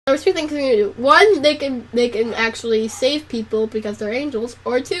There's two things we can do. One, they can actually save people because they're angels,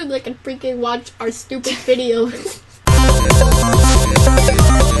 or two, they can freaking watch our stupid videos.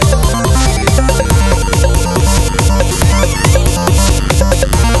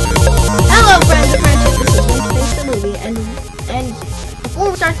 Hello, friends and friendships. This is Face the Movie, and before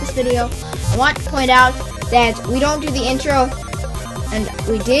we start this video, I want to point out that we don't do the intro, and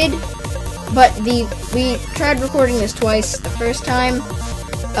we did, but we tried recording this twice. The first time,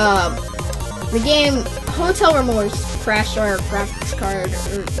 the game Hotel Remorse crashed our graphics card,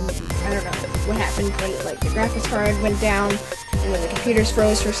 or I don't know what happened, but like the graphics card went down, and then the computers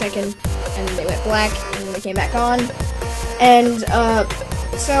froze for a second, and then they went black, and then they came back on, and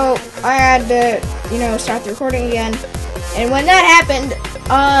so I had to, start the recording again, and when that happened,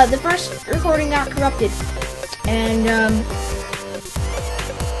 the first recording got corrupted, and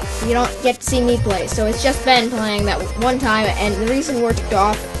you don't get to see me play, so it's just Ben playing that one time, and the reason we're ticked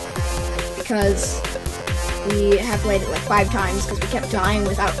off because we have played it like 5 times because we kept dying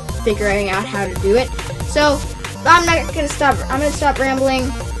without figuring out how to do it. So I'm gonna stop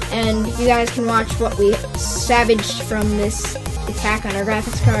rambling, and you guys can watch what we savaged from this attack on our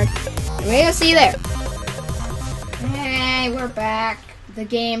graphics card. And we'll see you there. Hey, we're back. The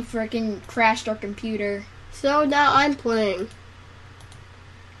game freaking crashed our computer. So now I'm playing.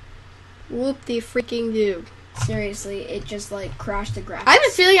 Whoop-de-freaking-do. Seriously, it just like crashed the graphics. I have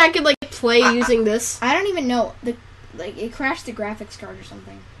a feeling I could like play using this. I don't even know. It crashed the graphics card or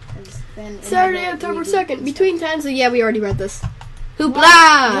something. Then Saturday, October 2nd. Between times, yeah, we already read this.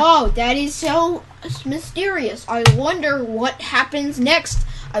 Hoopla! Whoa, that is so mysterious. I wonder what happens next.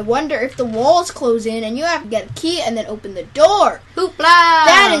 I wonder if the walls close in and you have to get a key and then open the door. Hoopla!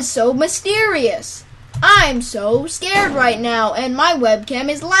 That is so mysterious. I'm so scared right now, and my webcam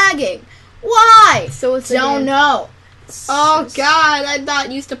is lagging. Why? So it's don't know. Oh God, I'm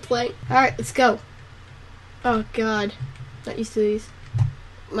not used to playing. All right, let's go. Oh God, not used to these.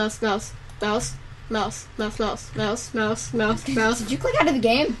 Mouse. Did you click out of the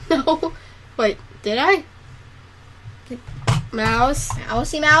game? No. Wait, did I? Mouse.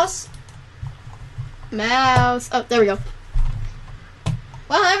 Mouse. Oh, there we go.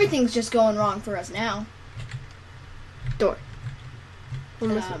 Well, everything's just going wrong for us now. Door. No,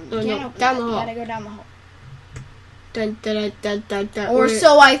 down the hall. You gotta go down the hall. Dun. Or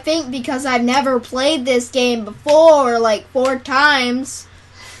so I think, because I've never played this game before, like 4 times.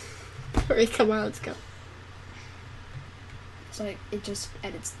 Alright, come on, let's go. So it just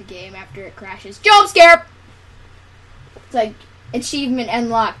edits the game after it crashes. Jump scare! It's like, achievement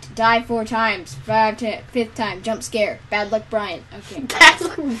unlocked. Die 4 times. 5th time. Jump scare. Bad luck Brian. Okay. Bad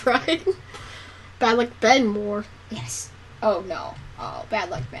luck Brian? Bad luck Ben more. Yes. Oh no. Oh, bad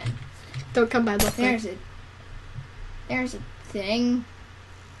luck Ben. Don't come bad luck Ben. There's a thing.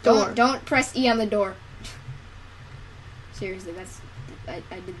 Door. Don't press E on the door. Seriously, I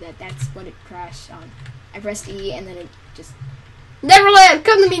did that. That's what it crashed on. I pressed E and then it just Neverland!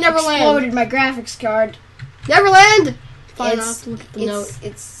 Come to me, Neverland! Exploded my graphics card. Neverland! Fine, I'll have to look at the note.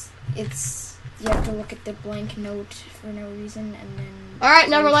 It's you have to look at the blank note for no reason, and then Alright,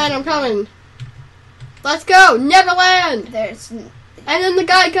 Neverland, I'm coming. Let's go! Neverland! And then the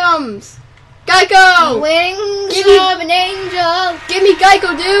guy comes! Geico! Wings of an angel! Give me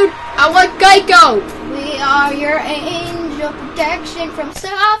Geico, dude! I want Geico! We are your angel protection from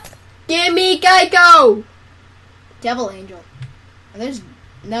stuff! Give me Geico! Devil angel.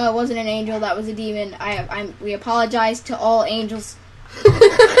 No, it wasn't an angel, that was a demon. We apologize to all angels.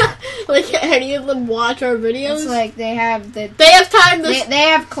 Like any of them watch our videos? It's like they have time to... They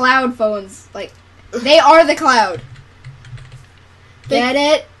have cloud phones. Like, they are the cloud. Get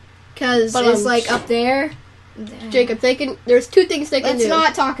it? Because it's like up there. Jacob, there's 2 things they can do. Let's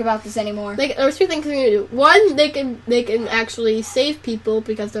not talk about this anymore. There's 2 things they can do. One, they can actually save people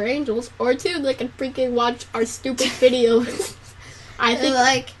because they're angels, or 2, they can freaking watch our stupid videos. I think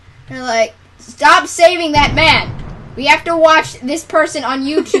they're like, stop saving that man. We have to watch this person on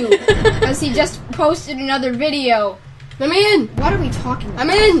YouTube because he just posted another video. I'm in. What are we talking about? I'm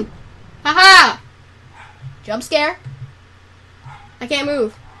in. Haha. Jump scare. I can't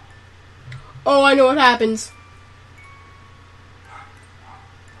move. Oh, I know what happens.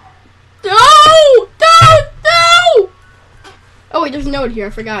 No! Oh, wait, there's a note here. I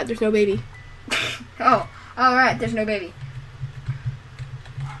forgot. There's no baby. Oh, alright. There's no baby.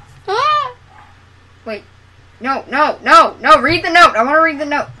 Ah! Wait. No. Read the note. I want to read the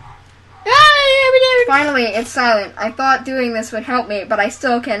note. Finally, it's silent. I thought doing this would help me, but I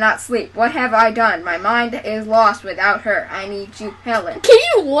still cannot sleep. What have I done? My mind is lost without her. I need you, Helen. Can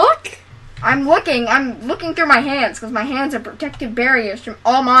you look? I'm looking through my hands because my hands are protective barriers from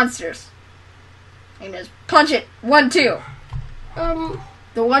all monsters. And just punch it. 1, 2.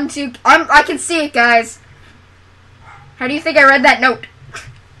 The 1, 2. I can see it, guys. How do you think I read that note?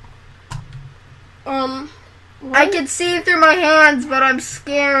 What? I can see it through my hands, but I'm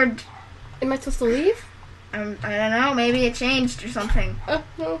scared. Am I supposed to leave? I don't know. Maybe it changed or something.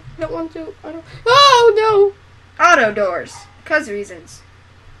 No, I don't want to. I don't. Oh no! Auto doors, because reasons.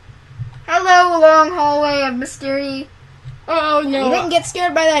 Hello, long hallway of mystery. Oh no! You didn't get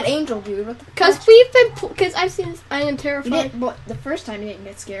scared by that angel, dude. Because we've been. Because I've seen this. I am terrified. But the first time you didn't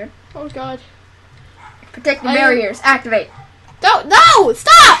get scared. Oh god! Protect the barriers. Activate. Don't. No!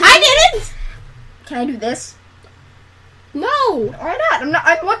 Stop! I didn't. Can I do this? No. Why not?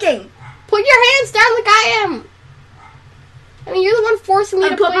 I'm looking. Put your hands down like I am. I mean, you're the one forcing me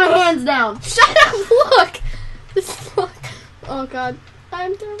to put play my hands down. Shut up! Look. Look. Oh god!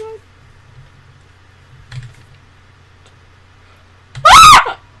 I'm terrified.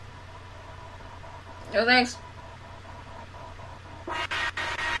 No thanks.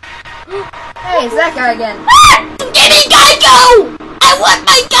 Hey, it's that guy again. Give me Geico! I want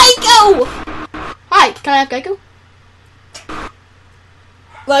my Geico! Hi, can I have Geico?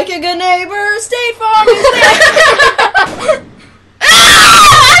 Like a good neighbor, State Farm.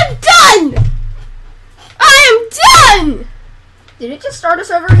 I'm done! I am done! Did it just start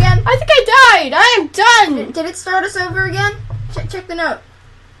us over again? I think I died. I am done. Did it start us over again? Check the note.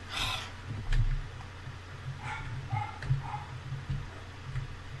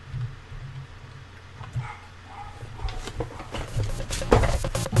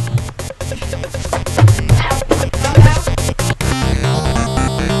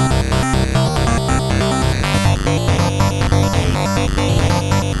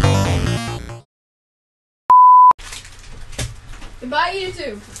 Goodbye,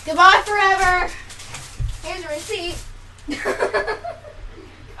 YouTube. Goodbye forever. Here's a receipt.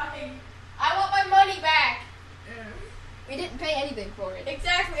 I want my money back. We didn't pay anything for it.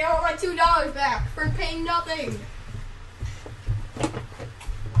 Exactly. I want my $2 back for paying nothing.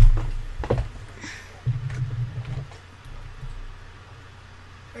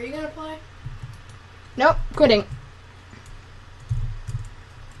 Are you gonna play? Nope. Quitting.